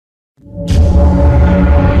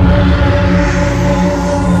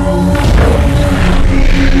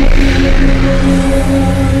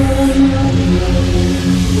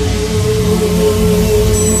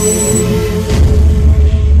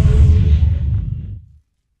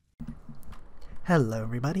Hello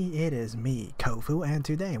everybody, it is me, Kovu, and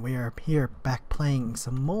today we are here back playing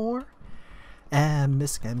some more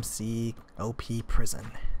MiskMC OP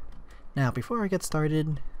Prison. Now before I get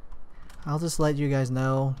started, I'll just let you guys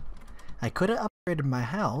know I could have upgraded my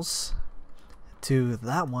house to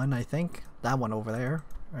that one, I think. That one over there.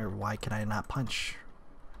 Or why can I not punch?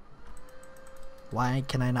 Why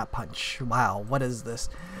can I not punch? Wow, what is this?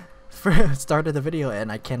 Started the video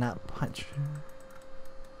and I cannot punch.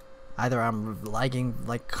 Either I'm lagging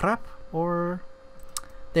like crap, or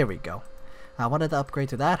there we go. I wanted to upgrade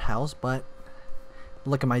to that house, but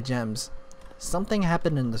look at my gems. Something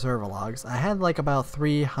happened in the server logs. I had like about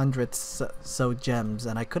 300 so gems,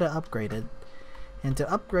 and I could have upgraded. And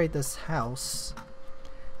to upgrade this house,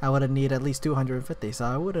 I would have needed at least 250. So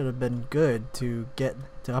I would have been good to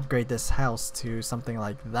upgrade this house to something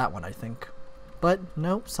like that one, I think. But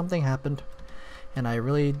nope, something happened, and I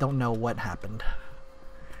really don't know what happened.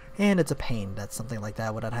 And it's a pain that something like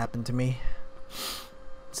that would have happened to me.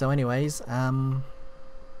 So anyways,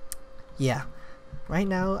 yeah. Right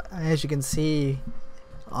now, as you can see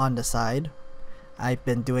on the side, I've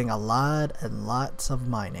been doing a lot and lots of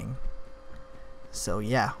mining. So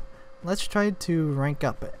yeah, let's try to rank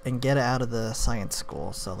up and get it out of the science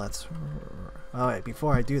school. So let's... Alright,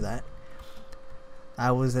 before I do that,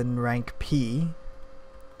 I was in rank P,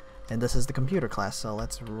 and this is the computer class, so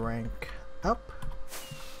let's rank up.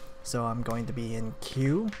 So I'm going to be in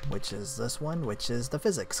Q, which is this one, which is the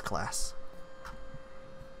physics class.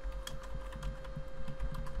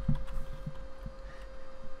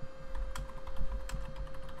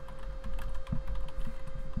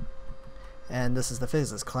 And this is the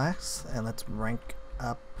physics class, and let's rank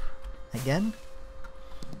up again.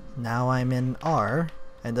 Now I'm in R,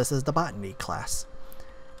 and this is the botany class.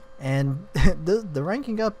 And the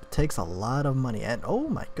ranking up takes a lot of money, and oh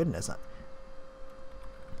my goodness.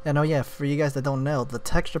 And oh yeah, for you guys that don't know, the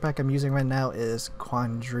texture pack I'm using right now is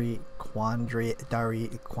Quandary Reborn.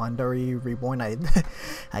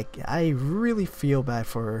 I really feel bad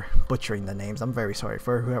for butchering the names. I'm very sorry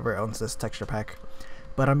for whoever owns this texture pack.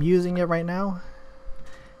 But I'm using it right now.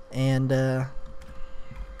 And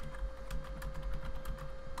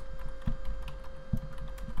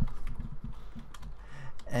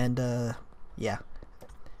yeah.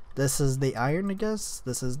 This is the iron, I guess.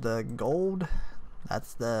 This is the gold.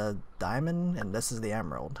 That's the diamond, and this is the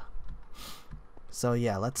emerald. So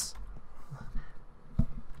yeah, let's...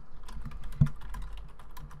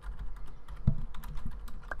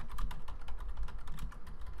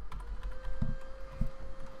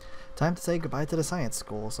 Time to say goodbye to the science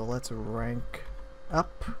school, so let's rank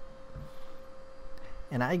up.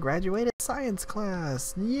 And I graduated science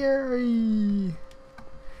class! Yay!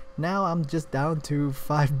 Now I'm just down to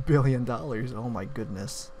 $5 billion. Oh my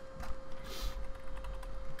goodness.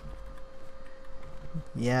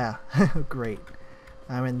 Yeah, great.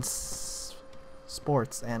 I'm in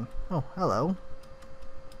sports, and oh, hello.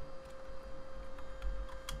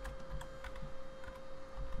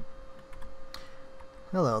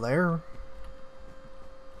 Hello there.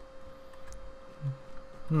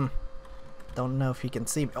 Don't know if he can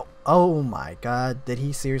see me. Oh my god, did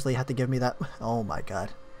he seriously have to give me that? Oh my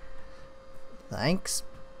god. Thanks,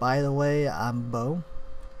 by the way, I'm Bo.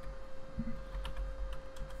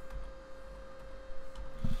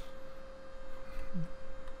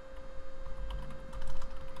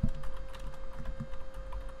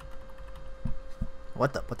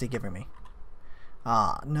 What's he giving me?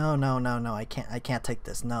 Ah, no, I can't take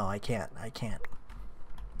this. No, I can't. I can't.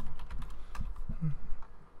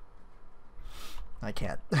 I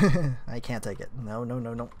can't take it.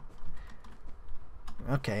 No.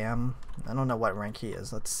 Okay, I don't know what rank he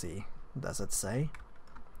is. Let's see. Does it say?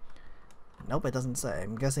 Nope, it doesn't say.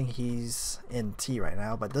 I'm guessing he's in T right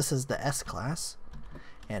now, but this is the S class.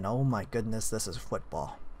 And oh my goodness, this is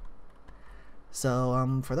football.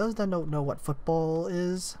 So, for those that don't know what football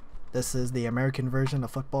is, this is the American version of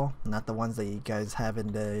football, not the ones that you guys have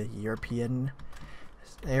in the European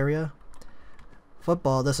area.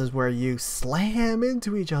 Football, this is where you slam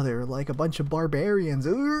into each other like a bunch of barbarians.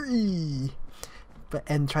 And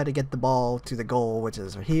try to get the ball to the goal, which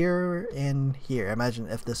is here and here. Imagine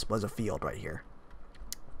if this was a field right here.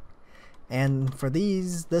 And for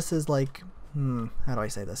these, this is like, how do I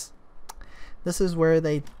say this? This is where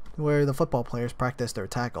the football players practice their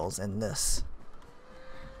tackles in this.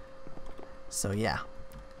 So yeah.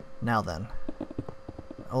 Now then.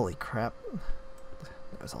 Holy crap.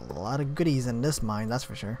 There's a lot of goodies in this mine, that's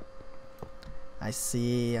for sure. I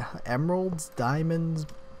see emeralds, diamonds,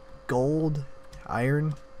 gold,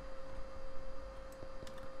 iron.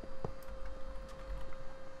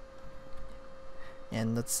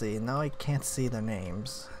 And let's see, now I can't see the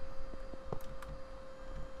names.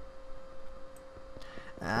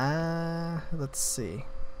 Let's see.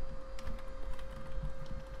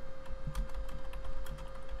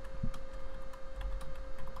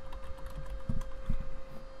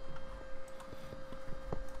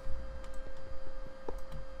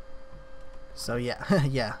 So yeah,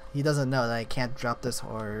 yeah, he doesn't know that I can't drop this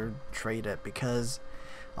or trade it because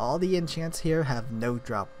all the enchants here have no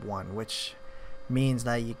drop 1, which means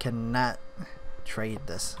that you cannot trade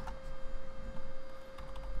this.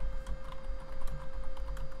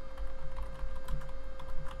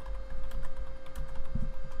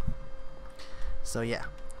 So yeah,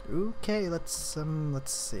 okay, let's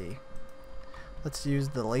see. Let's use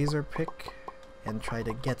the laser pick and try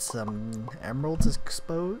to get some emeralds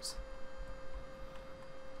exposed.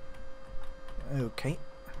 Okay,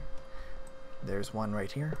 there's one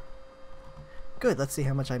right here. Good, let's see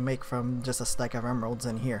how much I make from just a stack of emeralds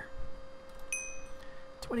in here.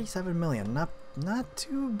 27 million, not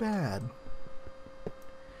too bad.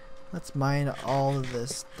 Let's mine all of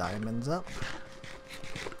this diamonds up.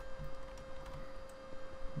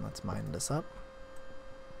 Let's mine this up.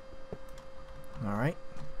 Alright.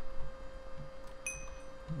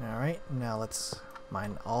 Alright, now let's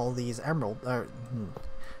mine all these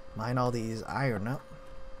mine all these iron up.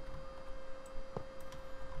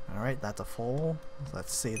 Alright, that's a full.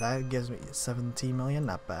 Let's see, that gives me 17 million,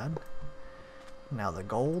 not bad. Now the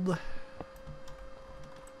gold.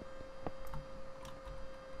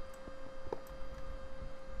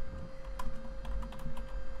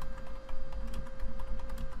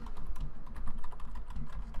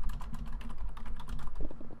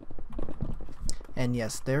 And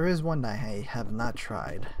yes, there is one that I have not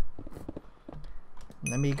tried.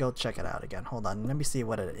 Let me go check it out again. Hold on, let me see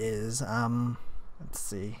what it is. Let's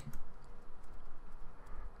see.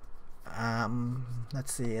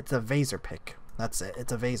 Let's see, it's a Vaser pick. That's it,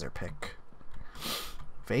 it's a Vaser pick.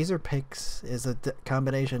 Vaser picks is a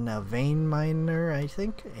combination of vein miner, I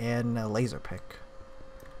think, and a laser pick.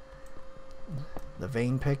 The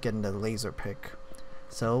vein pick and the laser pick.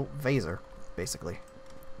 So, Vaser, basically.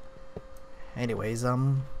 Anyways,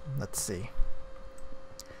 let's see.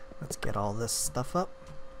 Let's get all this stuff up.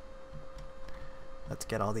 Let's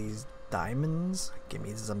get all these diamonds. Give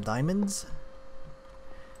me some diamonds.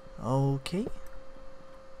 Okay.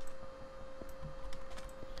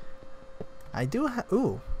 I do have.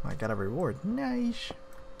 Ooh, I got a reward. Nice.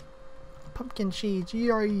 Pumpkin seeds.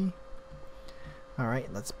 Yay.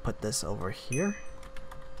 Alright, let's put this over here.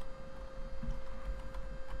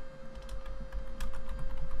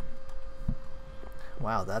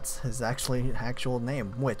 Wow, that's his actual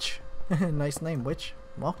name, Witch. Nice name, Witch.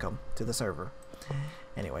 Welcome to the server.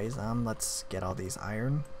 Anyways, let's get all these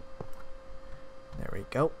iron. There we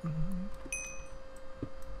go.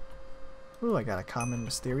 Ooh, I got a common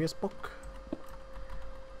mysterious book.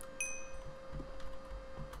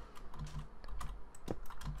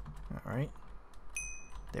 Alright.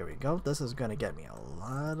 There we go. This is gonna get me a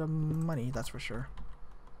lot of money, that's for sure.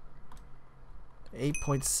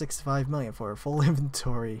 8.65 million for a full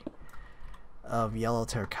inventory of yellow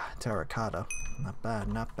terracotta. Not bad,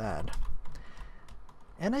 not bad.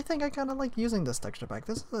 And I think I kind of like using this texture pack.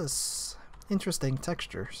 This is interesting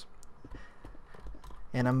textures.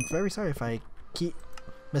 And I'm very sorry if I keep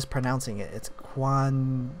mispronouncing it. It's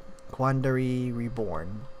Quandary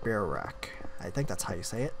Reborn Bearrack. I think that's how you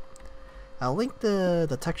say it. I'll link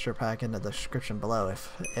the texture pack in the description below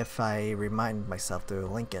if I remind myself to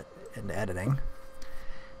link it in the editing.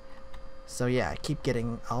 So yeah, I keep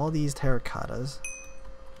getting all these terracottas,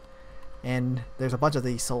 and there's a bunch of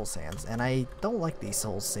these soul sands, and I don't like these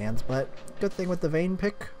soul sands, but good thing with the vein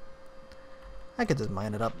pick, I could just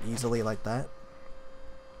mine it up easily like that.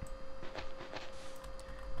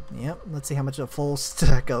 Yep, let's see how much a full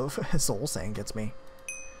stack of soul sand gets me.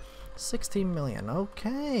 16 million,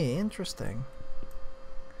 okay, interesting.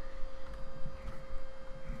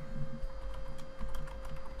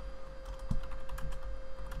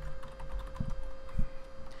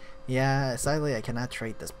 Yeah, sadly I cannot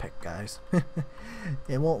trade this pick, guys.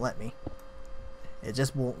 It won't let me. It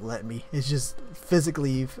just won't let me. It's just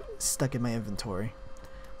physically stuck in my inventory.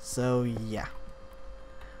 So yeah.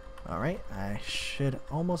 Alright, I should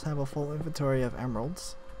almost have a full inventory of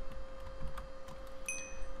emeralds.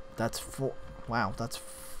 That's full. Wow, that's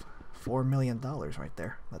 $4 million right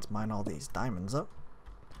there. Let's mine all these diamonds up.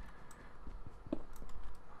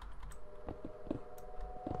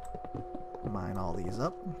 Mine all these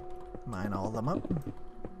up. Mine all of them up.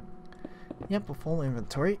 Yep, a full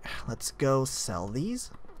inventory. Let's go sell these.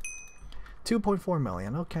 2.4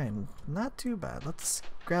 million. Okay, not too bad. Let's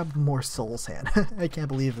grab more soul sand. I can't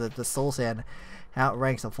believe that the soul sand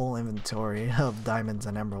outranks a full inventory of diamonds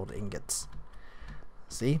and emerald ingots.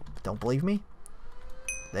 See? Don't believe me?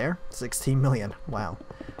 There? 16 million. Wow.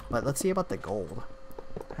 But let's see about the gold.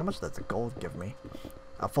 How much does the gold give me?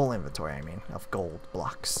 A full inventory, I mean, of gold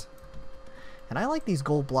blocks. And I like these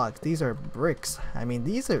gold blocks. These are bricks. I mean,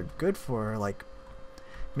 these are good for, like,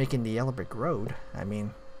 making the yellow brick road. I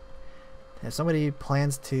mean, if somebody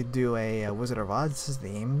plans to do a Wizard of Oz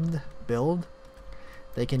themed build,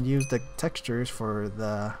 they can use the textures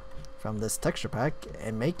from this texture pack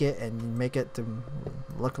and make it to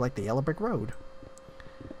look like the yellow brick road.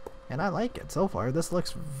 And I like it so far. This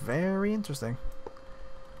looks very interesting.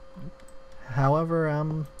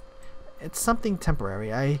 However, it's something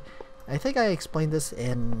temporary. I think I explained this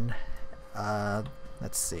in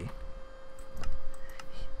let's see.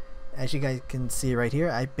 As you guys can see right here,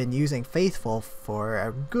 I've been using Faithful for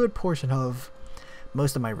a good portion of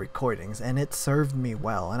most of my recordings, and it served me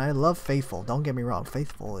well. And I love Faithful, don't get me wrong.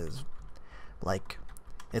 Faithful is like,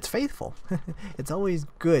 it's faithful. It's always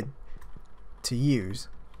good to use.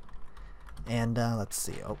 And let's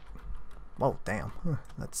see. Oh, whoa, damn.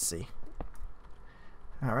 Let's see.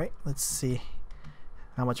 Alright, let's see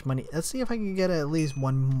how much money. Let's see if I can get at least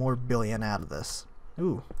 1 more billion out of this.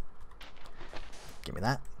 Ooh, give me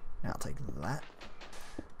that. I'll take that,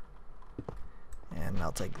 and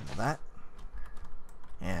I'll take that,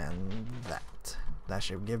 and that. That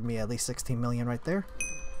should give me at least 16 million right there.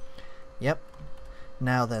 Yep.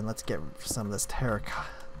 Now then, let's get some of this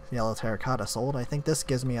yellow terracotta sold. I think this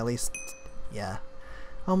gives me at least, yeah,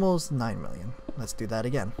 almost 9 million. Let's do that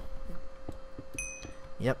again.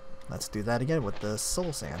 Yep, let's do that again with the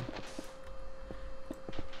soul sand.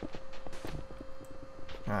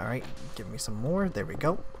 Alright, give me some more. There we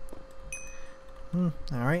go.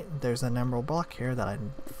 Alright, there's an emerald block here that I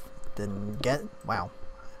didn't get. Wow.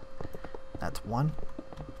 That's 1.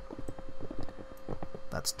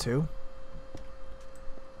 That's 2.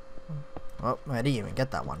 Oh, I didn't even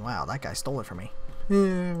get that one. Wow, that guy stole it from me.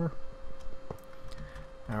 Yeah.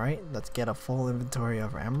 Alright, let's get a full inventory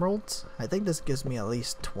of emeralds. I think this gives me at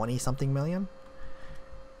least 20 something million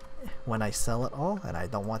when I sell it all, and I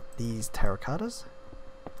don't want these terracottas.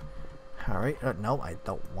 Alright, no, I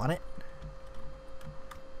don't want it.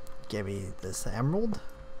 Give me this emerald.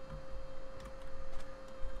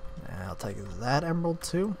 And I'll take that emerald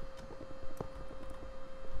too.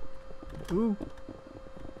 Ooh.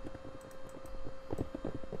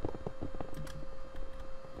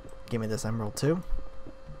 Give me this emerald too.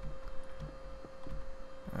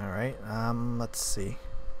 Alright, let's see.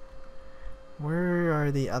 Where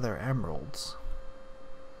are the other emeralds?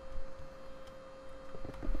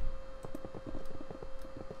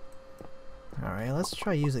 Alright, let's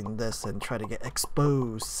try using this and try to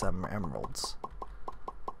expose some emeralds.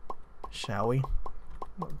 Shall we?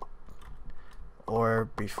 Or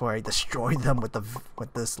before I destroy them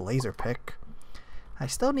with this laser pick. I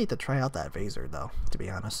still need to try out that Vaser though, to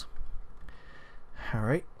be honest.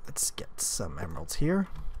 Alright, let's get some emeralds here.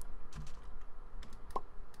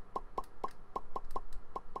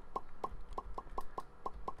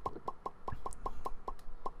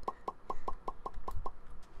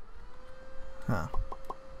 Huh.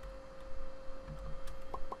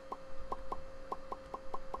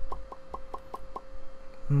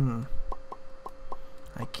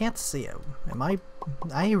 I can't see it.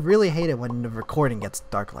 I really hate it when the recording gets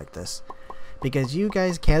dark like this, because you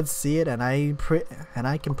guys can't see it, and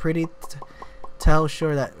I can pretty tell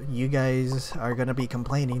sure that you guys are gonna be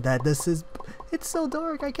complaining that it's so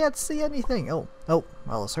dark, I can't see anything. Oh, well,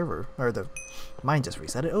 the server or the mine just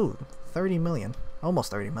reset it. Oh, 30 million,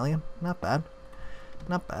 almost 30 million. Not bad,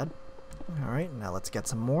 not bad. All right, now let's get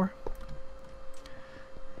some more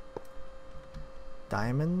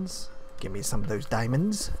diamonds. Give me some of those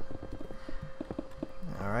diamonds.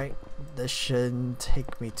 Alright, this shouldn't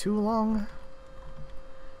take me too long.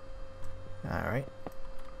 Alright.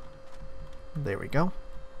 There we go.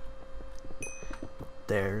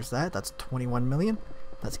 There's that. That's 21 million.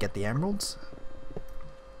 Let's get the emeralds.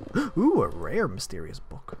 Ooh, a rare mysterious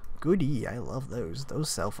book. Goodie, I love those. Those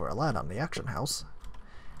sell for a lot on the auction house.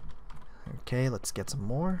 Okay, let's get some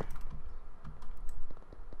more.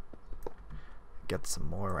 Get some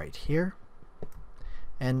more right here.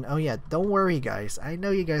 And oh yeah, don't worry guys, I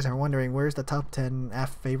know you guys are wondering where's the top 10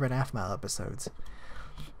 favorite AFMAL episodes.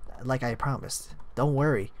 Like I promised, don't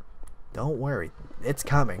worry, it's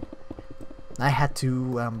coming. I had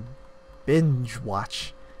to binge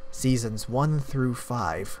watch seasons 1 through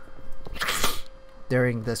 5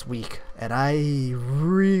 during this week, and I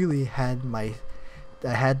really had my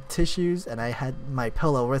I had tissues and I had my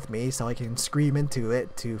pillow with me so I can scream into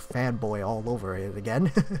it to fanboy all over it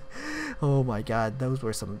again. Oh my god, those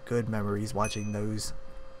were some good memories watching those.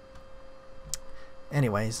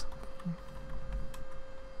 Anyways.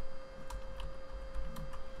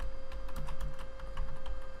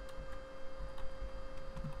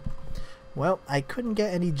 Well, I couldn't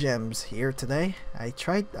get any gems here today. I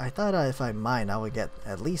thought if I mined I would get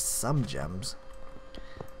at least some gems.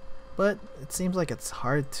 But it seems like it's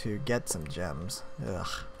hard to get some gems. Ugh.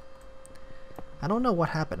 I don't know what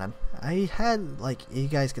happened. I had, like, you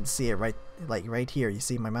guys can see it right here. You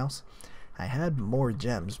see my mouse? I had more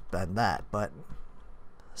gems than that, but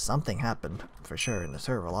something happened for sure in the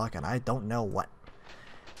server lock, and I don't know what.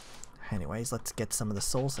 Anyways, let's get some of the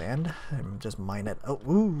soul sand and just mine it. Oh,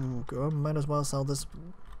 ooh, might as well sell this.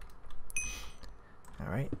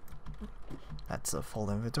 Alright. That's a full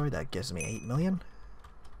inventory. That gives me 8 million.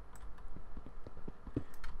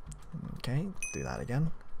 Okay, do that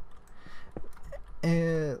again.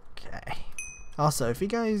 Okay. Also, if you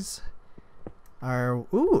guys are...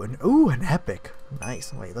 an epic.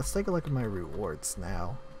 Nice. Wait, let's take a look at my rewards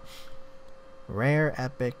now. Rare,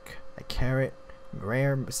 epic, a carrot.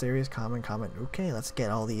 Rare, mysterious, common. Okay, let's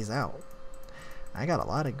get all these out. I got a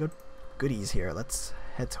lot of good goodies here. Let's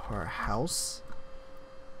head to our house.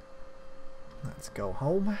 Let's go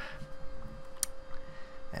home.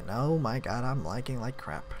 And oh my god, I'm lagging like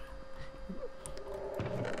crap.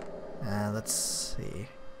 Let's see.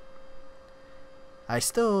 I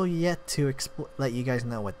still yet to let you guys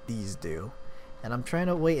know what these do. And I'm trying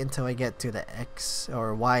to wait until I get to the X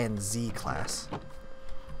or Y and Z class.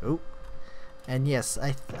 Oop. And yes,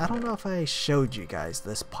 I don't know if I showed you guys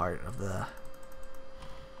this part of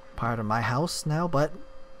my house now, but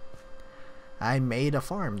I made a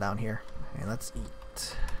farm down here. And let's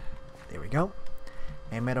eat. There we go.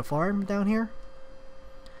 I made a farm down here.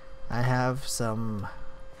 I have some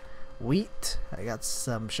wheat. I got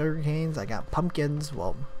some sugar canes. I got pumpkins.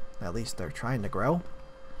 Well, at least they're trying to grow.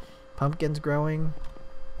 Pumpkins growing.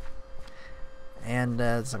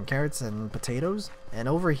 And some carrots and potatoes. And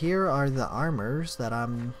over here are the armors that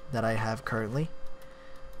I have currently.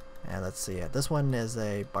 And let's see. This one is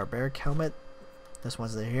a barbaric helmet. This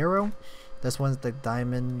one's the hero. This one's the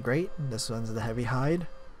diamond great. This one's the heavy hide.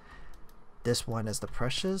 This one is the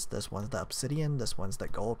precious. This one's the obsidian. This one's the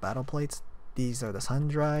gold battle plates. These are the sun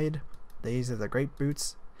dried. These are the great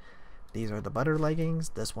boots. These are the butter leggings.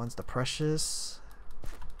 This one's the precious.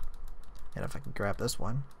 And if I can grab this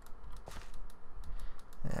one.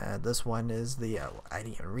 This one is the, I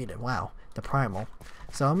didn't even read it, wow, the primal.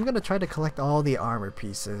 So I'm going to try to collect all the armor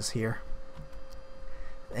pieces here.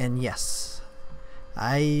 And yes,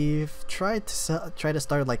 I've tried to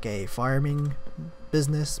start like a farming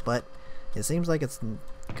business, but it seems like it's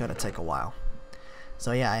going to take a while.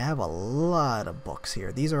 So yeah, I have a lot of books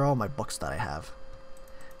here. These are all my books that I have.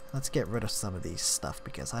 Let's get rid of some of these stuff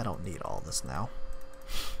because I don't need all this now.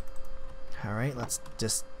 Alright, let's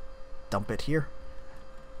just dump it here.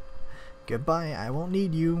 Goodbye, I won't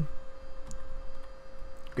need you.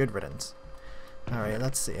 Good riddance. Alright,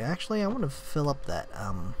 let's see. Actually, I want to fill up that,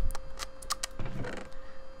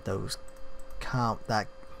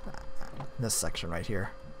 this section right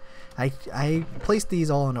here. I placed these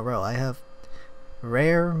all in a row. I have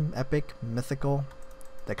rare, epic, mythical,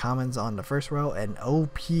 the commons on the first row, and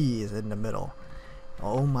OP is in the middle.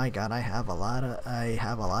 Oh my god, I have a lot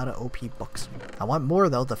of OP books. I want more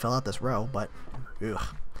though to fill out this row, but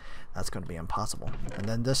ugh. That's going to be impossible. And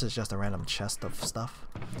then this is just a random chest of stuff.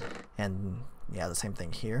 And yeah, the same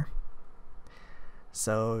thing here.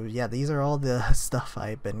 So yeah, these are all the stuff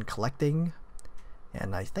I've been collecting.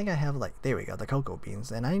 And I think I have like, there we go, the cocoa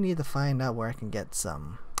beans. And I need to find out where I can get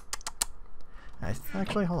some.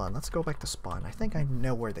 Actually, hold on, let's go back to spawn. I think I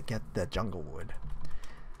know where to get the jungle wood.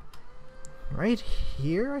 Right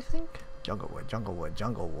here, I think? Jungle wood, jungle wood,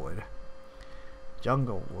 jungle wood.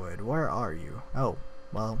 Jungle wood, where are you? Oh,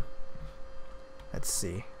 well. Let's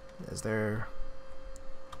see. Is there...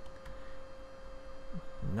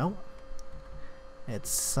 Nope. It's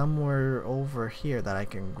somewhere over here that I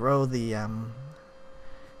can grow the,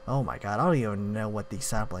 Oh my god, I don't even know what these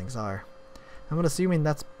saplings are. I'm assuming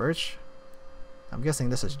that's birch. I'm guessing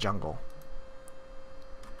this is jungle.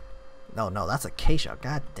 No, that's acacia.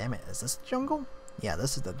 God damn it. Is this jungle? Yeah,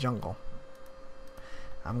 this is the jungle.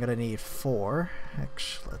 I'm gonna need 4.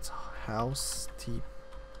 Actually, let's house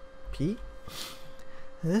TP.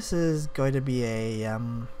 This is going to be a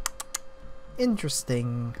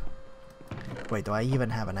interesting. Wait, do I even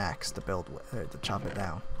have an axe to build with, to chop it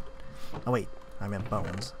down? Oh wait, I meant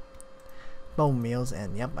bones. Bone meals,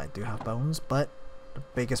 and yep, I do have bones, but the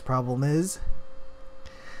biggest problem is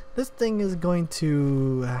This thing is going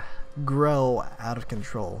to grow out of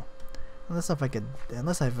control. Unless if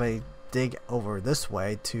I dig over this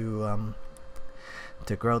way to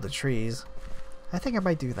grow the trees. I think I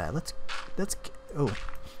might do that. Let's oh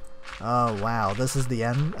wow, this is the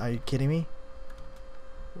end. Are you kidding me?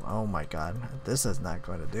 Oh my god, this is not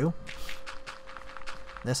going to do.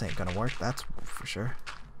 This ain't gonna work, that's for sure.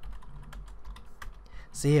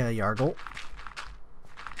 See ya, Yargle.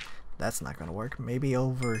 That's not gonna work. Maybe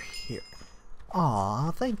over here.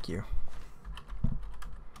 Aw, thank you.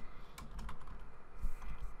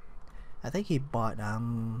 I think he bought,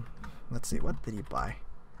 let's see, what did he buy?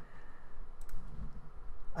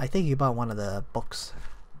 I think he bought one of the books.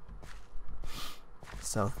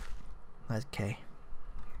 So, okay.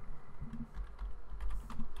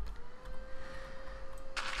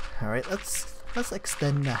 Alright, let's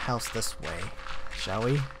extend the house this way, shall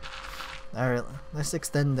we? Alright, let's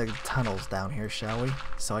extend the tunnels down here, shall we?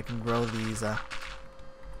 So I can grow these,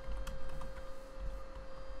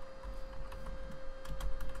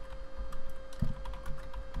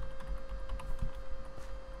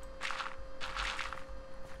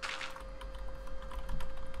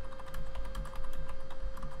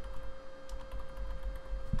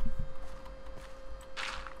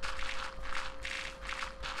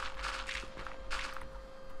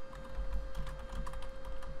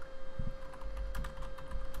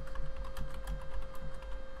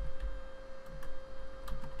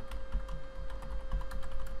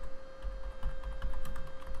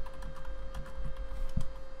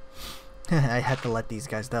 I had to let these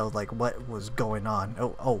guys know like what was going on.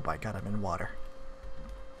 Oh my god, I'm in water.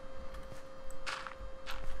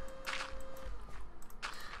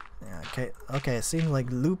 Yeah, okay, it seems like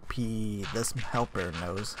Loopy, this helper,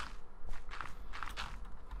 knows.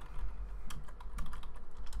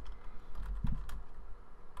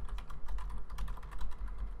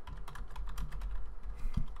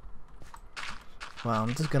 Well,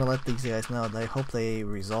 I'm just gonna let these guys know. I hope they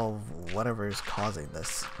resolve whatever is causing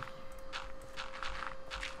this.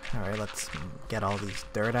 Alright, let's get all these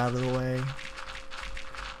dirt out of the way.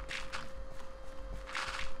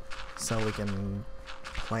 So we can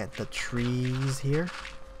plant the trees here.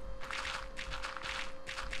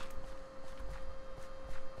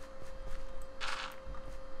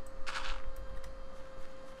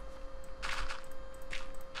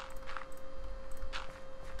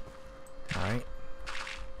 Alright.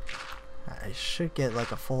 I should get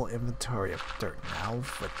like a full inventory of dirt now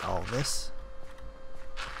with all this.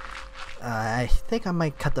 I think I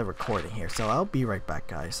might cut the recording here, so I'll be right back,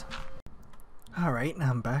 guys. Alright,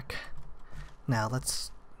 I'm back. Now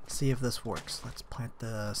let's see if this works. Let's plant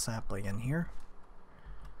the sapling in here.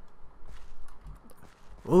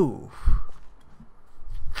 Ooh.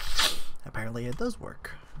 Apparently it does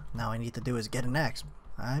work. Now I need to do is get an axe.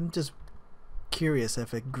 I'm just curious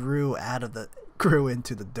if it grew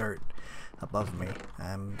into the dirt above me.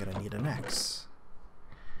 I'm gonna need an axe.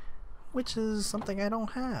 Which is something I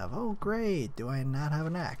don't have. Oh great, do I not have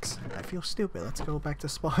an axe? I feel stupid. Let's go back to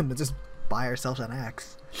spawn and just buy ourselves an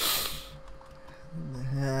axe.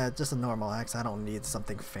 Just a normal axe. I don't need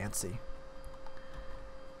something fancy.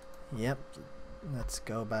 Yep. Let's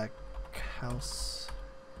go back house.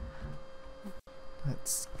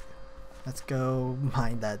 Let's go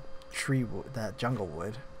mine that that jungle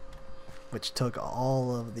wood, which took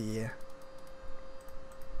all of the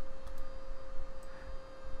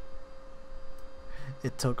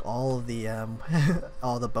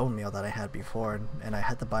all the bone meal that I had before, and I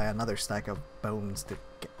had to buy another stack of bones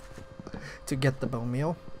to get the bone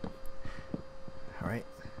meal. Alright.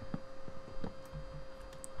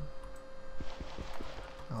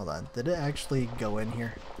 Hold on, did it actually go in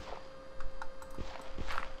here?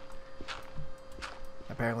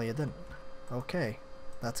 Apparently it didn't. Okay,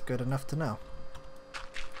 that's good enough to know.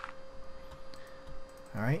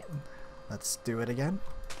 Alright, let's do it again.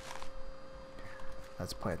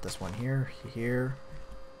 Let's plant this one here, here,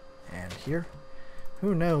 and here.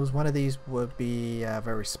 Who knows, one of these would be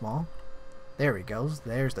very small. There he goes,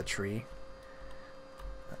 there's the tree.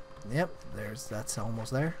 Yep, that's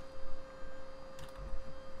almost there.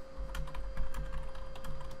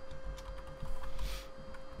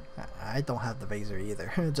 I don't have the Vaser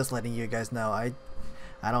either. Just letting you guys know, I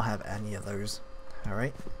don't have any of those.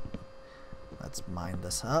 Alright, let's mine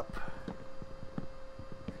this up.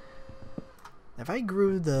 If I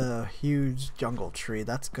grew the huge jungle tree,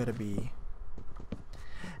 that's gonna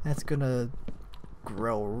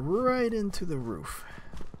grow right into the roof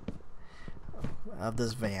of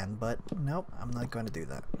this van, but nope, I'm not gonna do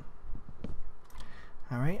that.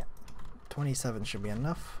 Alright, 27 should be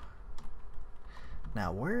enough.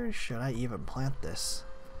 Now where should I even plant this?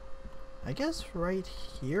 I guess right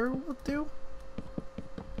here will do.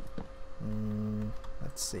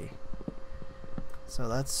 Let's see. So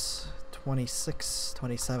that's 26,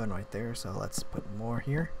 27 right there. So let's put more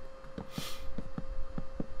here.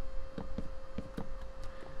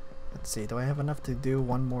 Let's see. Do I have enough to do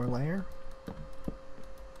one more layer?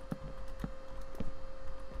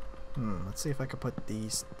 Let's see if I could put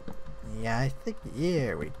these. Yeah, I think.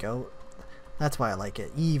 There we go. That's why I like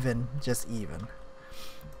it. Even, just even.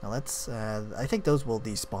 Now let's. I think those will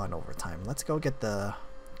despawn over time. Let's go get the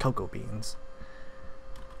cocoa beans.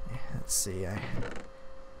 Let's see.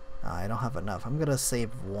 I don't have enough. I'm gonna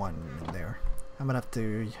save one in there. I'm gonna have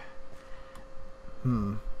to.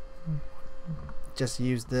 Just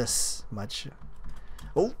use this much.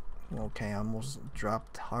 Oh, okay. I almost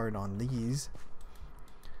dropped hard on these.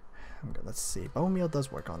 Let's see. Bone meal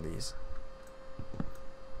does work on these,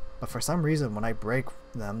 but for some reason when I break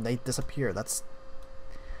them, they disappear. That's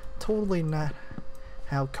totally not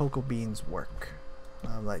how cocoa beans work.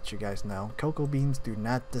 I'll let you guys know. Cocoa beans do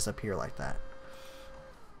not disappear like that.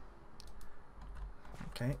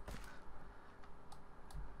 Okay.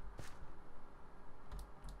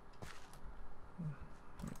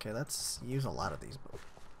 Okay, let's use a lot of these.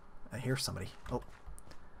 I hear somebody. Oh.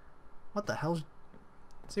 What the hell?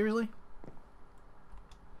 Seriously?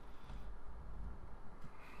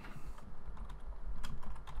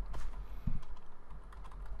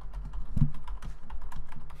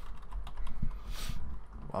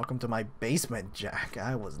 Welcome to my basement, Jack.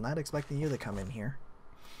 I was not expecting you to come in here.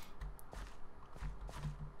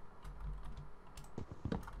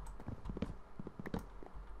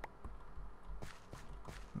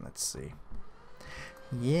 Let's see.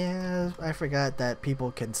 Yeah, I forgot that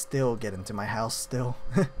people can still get into my house still.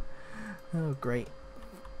 Oh, great.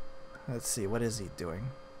 Let's see, what is he doing?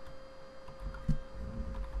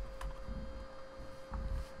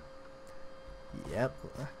 Yep.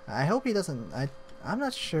 I hope he doesn't. I'm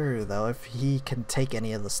not sure though if he can take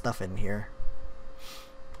any of the stuff in here.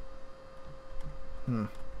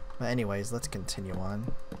 But anyways, let's continue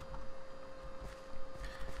on.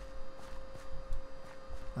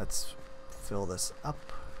 Let's fill this up.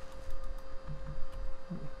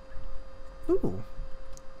 Ooh,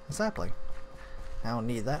 a sapling. I don't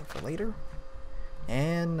need that for later.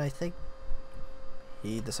 And I think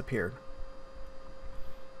he disappeared.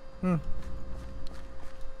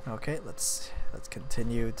 Okay, let's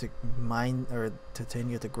continue to mine or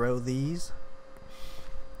continue to grow these.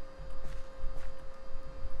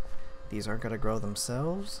 These aren't gonna grow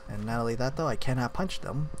themselves, and not only that though, I cannot punch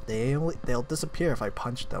them. They'll disappear if I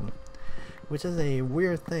punch them, which is a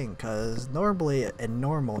weird thing because normally in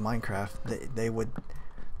normal Minecraft they would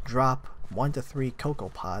drop 1 to 3 cocoa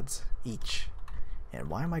pods each. And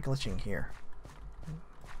why am I glitching here?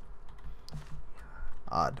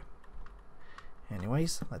 Odd.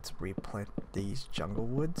 Anyways, let's replant these jungle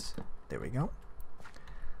woods. There we go.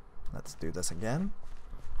 Let's do this again.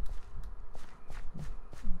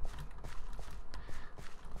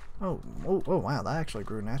 Oh, wow, that actually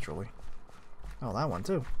grew naturally. Oh, that one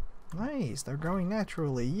too. Nice, they're growing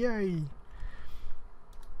naturally. Yay!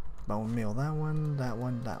 Bone meal that one, that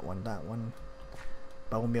one, that one, that one.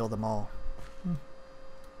 Bone meal them all.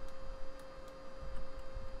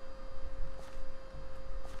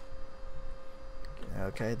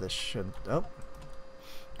 Okay, this should. Oh,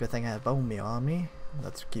 good thing I have bone meal on me.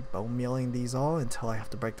 Let's keep bone mealing these all until I have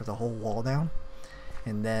to break the whole wall down,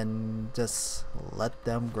 and then just let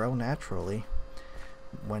them grow naturally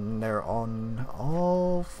when they're on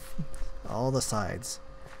all the sides.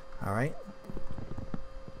 All right.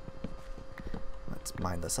 Let's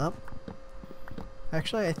mine this up.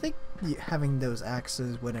 Actually, I think having those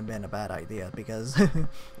axes wouldn't have been a bad idea because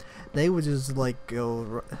they would just like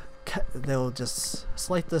go. They'll just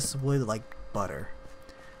slice this wood like butter.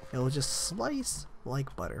 It'll just slice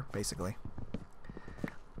like butter, basically.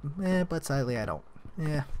 But sadly I don't.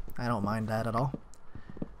 I don't mind that at all.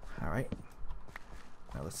 Alright.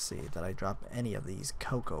 Now let's see. Did I drop any of these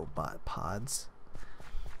cocoa pods?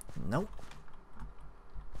 Nope.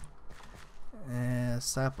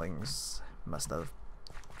 Saplings must have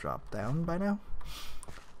dropped down by now.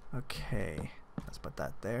 Okay. Let's put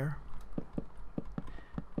that there.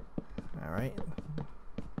 Alright.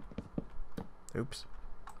 Oops.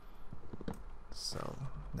 So,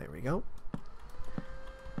 there we go.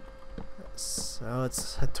 So,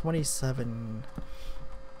 it's a 27.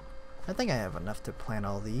 I think I have enough to plant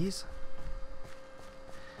all these.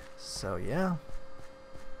 So, yeah.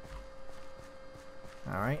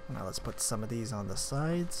 Alright, now let's put some of these on the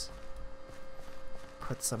sides.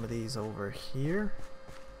 Put some of these over here.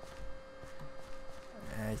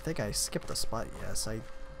 I think I skipped a spot. Yes, I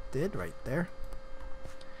did right there.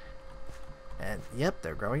 And yep,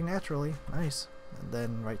 they're growing naturally. Nice. And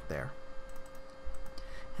then right there.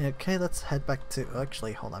 Okay, let's head back to,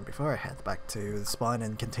 actually, hold on, before I head back to the spawn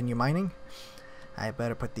and continue mining, I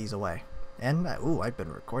better put these away. And, ooh, I've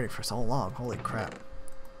been recording for so long, holy crap.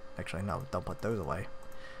 Actually, no, don't put those away.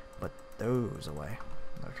 Put those away.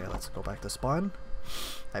 Okay, let's go back to spawn.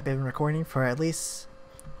 I've been recording for at least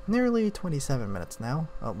nearly 27 minutes now.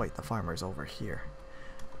 Oh wait, the farmer's over here.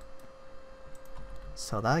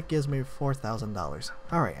 So that gives me $4,000.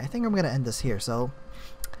 Alright, I think I'm going to end this here. So,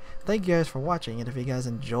 thank you guys for watching, and if you guys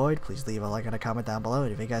enjoyed, please leave a like and a comment down below.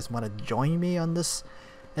 And if you guys want to join me on this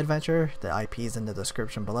adventure, the IP is in the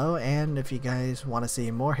description below. And if you guys want to see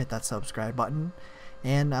more, hit that subscribe button.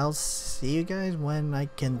 And I'll see you guys when I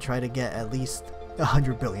can try to get at least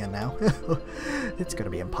 100 billion now. It's going to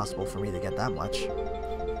be impossible for me to get that much.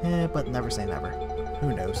 But never say never.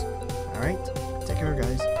 Who knows? Alright, take care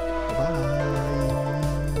guys. Bye-bye.